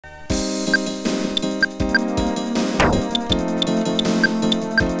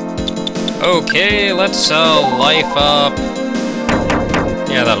Okay, let's life up.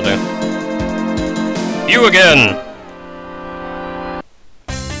 Yeah, that'll do. You again!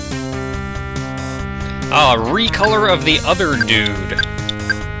 Ah, recolor of the other dude.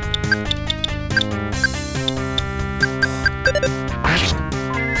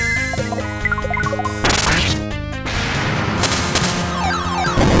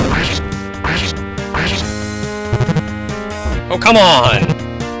 Oh, come on!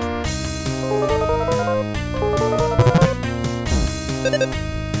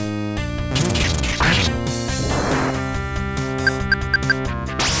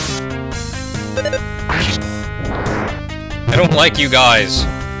 I don't like you guys.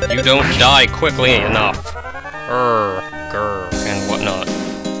 You don't die quickly enough. Grr, and whatnot.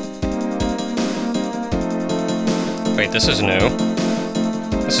 Wait, this is new.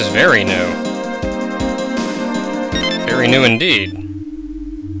 This is very new. Very new indeed.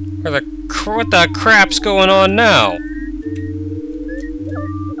 What the crap's going on now?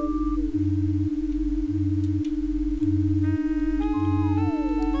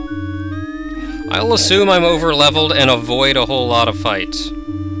 I'll assume I'm over-leveled and avoid a whole lot of fights.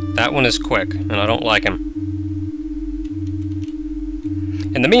 That one is quick, and I don't like him.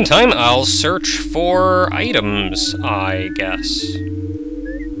 In the meantime, I'll search for items, I guess.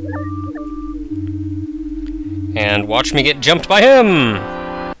 And watch me get jumped by him!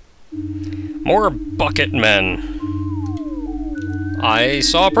 More bucket men. I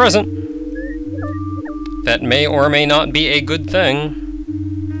saw a present. That may or may not be a good thing.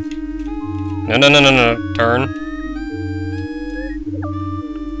 No, turn.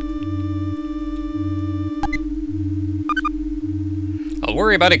 I'll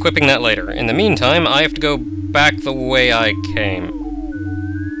worry about equipping that later. In the meantime, I have to go back the way I came.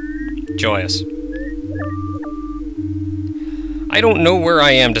 Joyous. I don't know where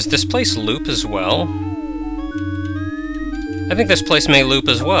I am. Does this place loop as well? I think this place may loop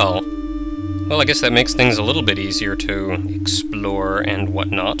as well. Well, I guess that makes things a little bit easier to explore and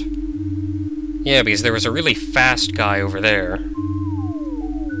whatnot. Yeah, because there was a really fast guy over there.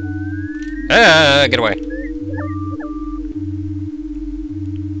 Ah, get away.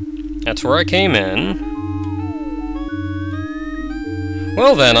 That's where I came in.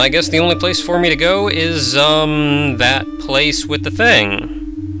 Well then, I guess the only place for me to go is, that place with the thing.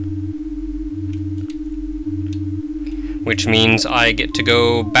 Which means I get to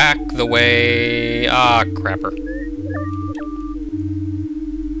go back the way... Ah, crapper.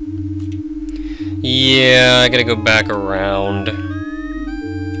 Yeah, I gotta go back around.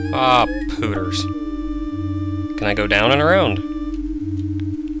 Ah, pooters. Can I go down and around?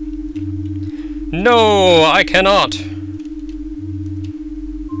 No, I cannot!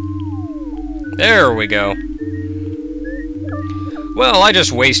 There we go. Well, I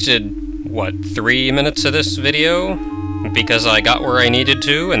just wasted, what, 3 minutes of this video? Because I got where I needed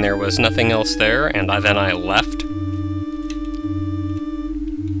to, and there was nothing else there, and then I left.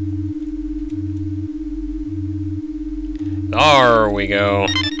 There we go.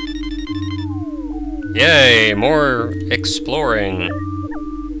 Yay, more exploring.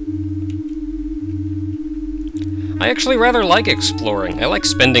 I actually rather like exploring. I like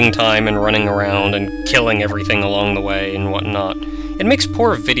spending time and running around and killing everything along the way and whatnot. It makes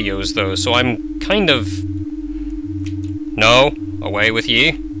poor videos, though, so I'm kind of... No, away with ye.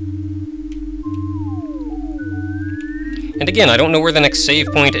 And again, I don't know where the next save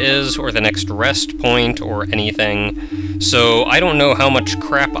point is, or the next rest point, or anything, so I don't know how much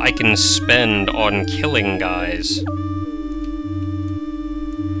crap I can spend on killing guys.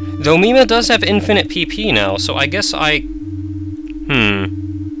 Though Mima does have infinite PP now, so I guess I...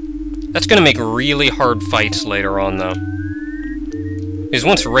 That's gonna make really hard fights later on, though. Because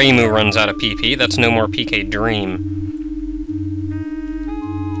once Reimu runs out of PP, that's no more PK Dream.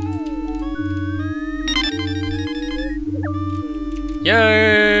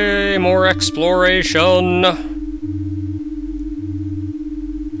 Yay! More exploration!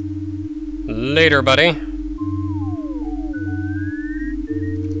 Later, buddy.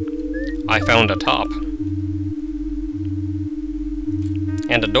 I found a top.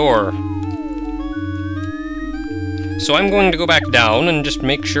 And a door. So I'm going to go back down and just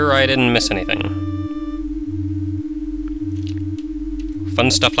make sure I didn't miss anything.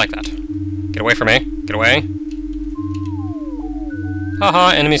 Fun stuff like that. Get away from me. Get away.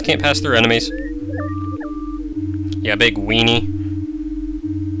 Haha, enemies can't pass through enemies. Yeah, big weenie.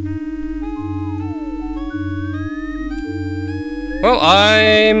 Well,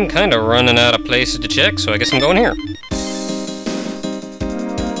 I'm kinda running out of places to check, so I guess I'm going here.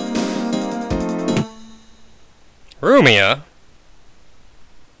 Rumia?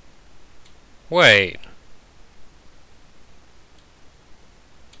 Wait.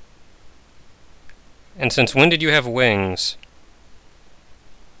 And since when did you have wings?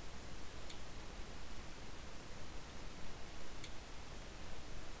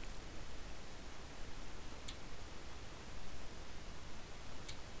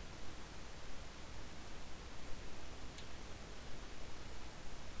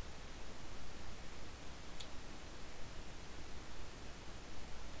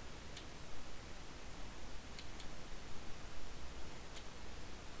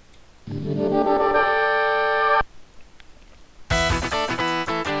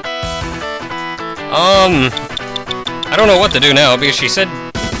 I don't know what to do now, because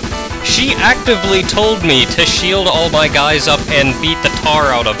she actively told me to shield all my guys up and beat the tar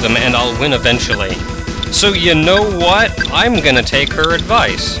out of them, and I'll win eventually. So you know what? I'm gonna take her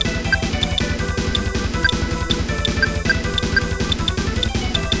advice.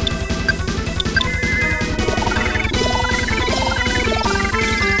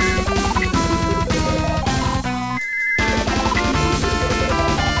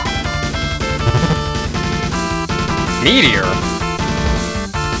 Meteor?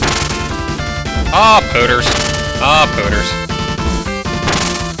 Ah, pooters. Ah, pooters.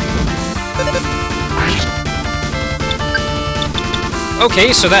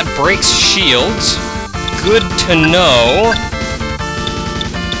 Okay, so that breaks shields. Good to know.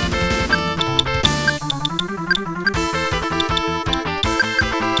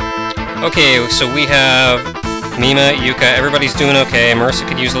 Okay, so we have Mima, Yuka, everybody's doing okay. Marissa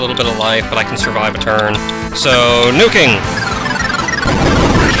could use a little bit of life, but I can survive a turn. So, nuking!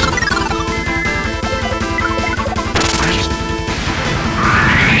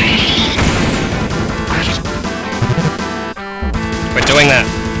 Quit doing that.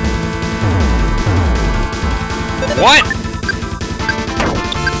 What?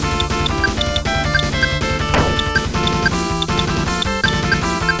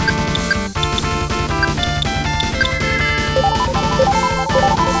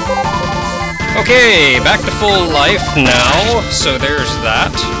 Okay, back to full life now, so there's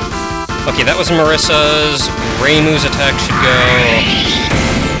that. Okay, that was Marissa's. Reimu's attack should go.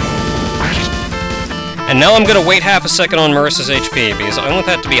 And now I'm gonna wait half a second on Marissa's HP, because I want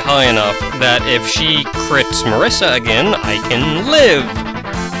that to be high enough that if she crits Marissa again, I can live!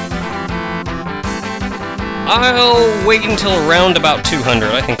 I'll wait until around about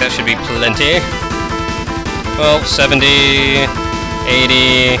 200, I think that should be plenty. Well, 70,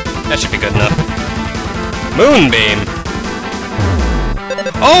 80, that should be good enough. Moonbeam!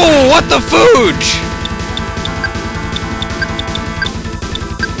 Oh, what the fooge!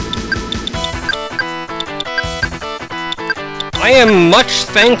 I am much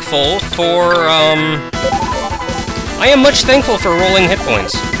thankful for rolling hit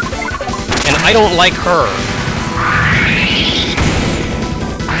points. And I don't like her.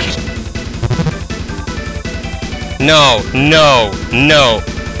 No, no, no.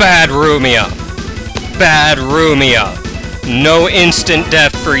 Bad Rumia. Bad Rumia. No instant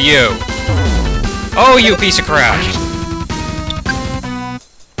death for you. Oh, you piece of crap.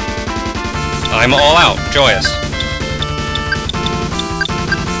 I'm all out. Joyous.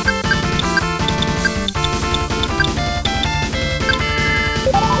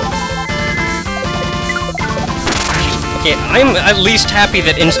 Okay, I'm at least happy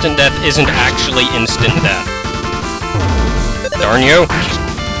that instant death isn't actually instant death. Darn you.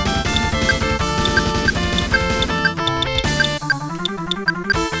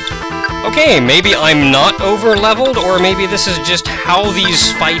 Okay, maybe I'm not over-leveled, or maybe this is just how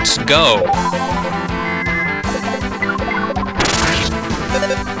these fights go.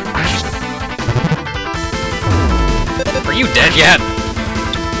 Are you dead yet?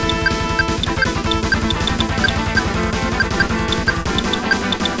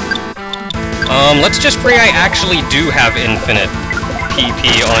 Let's just pray I actually do have infinite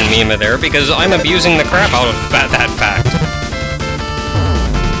PP on Mima there, because I'm abusing the crap out of that fact.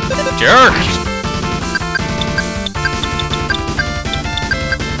 Jerk!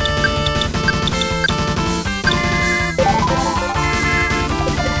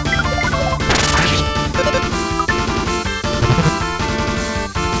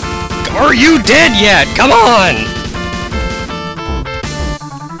 Are you dead yet? Come on!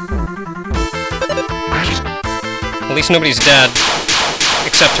 At least nobody's dead.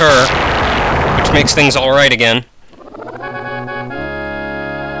 Except her. Which makes things alright again.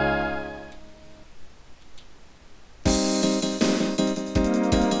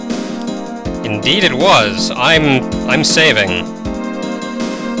 Indeed it was. I'm saving.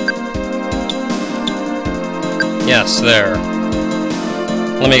 Yes, there.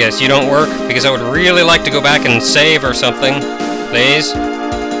 Let me guess, you don't work? Because I would really like to go back and save or something. Please?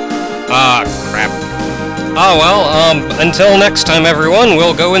 Ah, crap. Oh well, until next time everyone,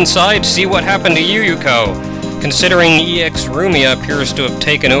 we'll go inside, see what happened to Yuyuko, considering EX Rumia appears to have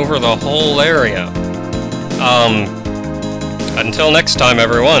taken over the whole area. Until next time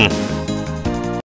everyone.